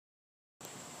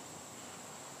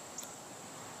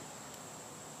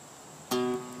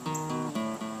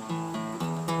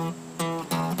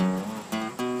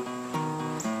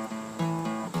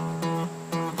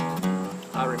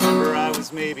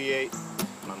was maybe 8.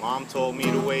 My mom told me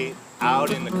to wait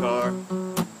out in the car.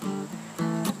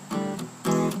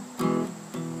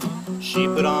 She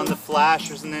put on the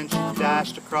flashers and then she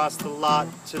dashed across the lot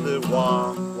to the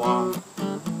wah-wah.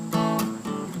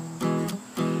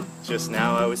 Just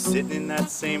now I was sitting in that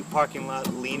same parking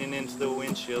lot, leaning into the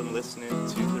windshield and listening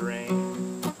to the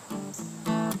rain.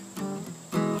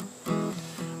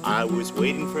 I was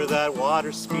waiting for that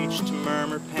water speech to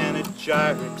murmur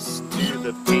panegyrics to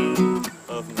the pain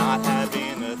of not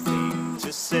having a thing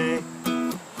to say.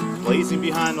 Blazing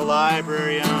behind the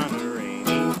library on a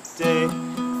rainy day.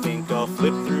 Think I'll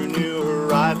flip through new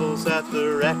arrivals at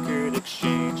the record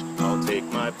exchange. I'll take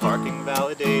my parking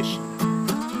validation.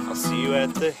 I'll see you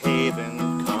at the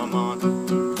Haven, come on.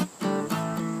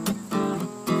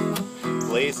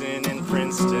 Blazin in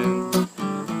Princeton.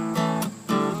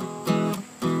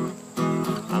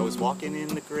 I was walking in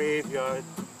the graveyard,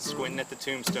 squinting at the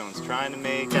tombstones, trying to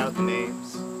make out the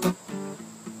names.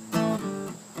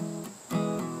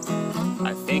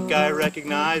 I think I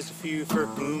recognized a few for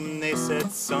whom they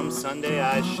said some Sunday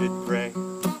I should pray.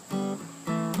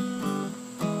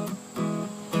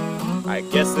 I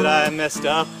guess that I messed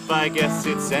up, I guess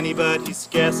it's anybody's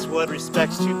guess what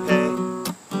respects to pay.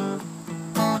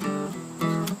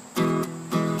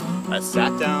 I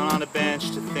sat down on a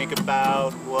bench to think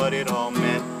about what it all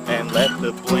meant and let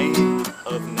the blame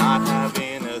of not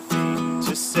having a thing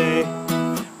to say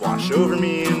wash over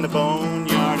me in the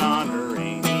boneyard on a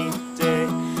rainy day.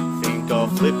 Think I'll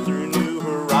flip through new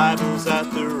arrivals at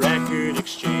the record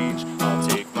exchange. I'll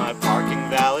take my parking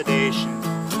validation.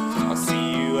 I'll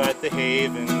see you at the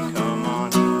Haven, come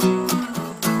on.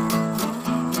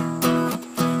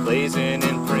 Blazin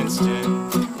in Princeton.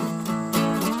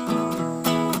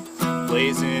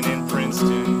 Blazin in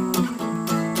Princeton.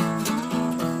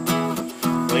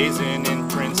 Blazin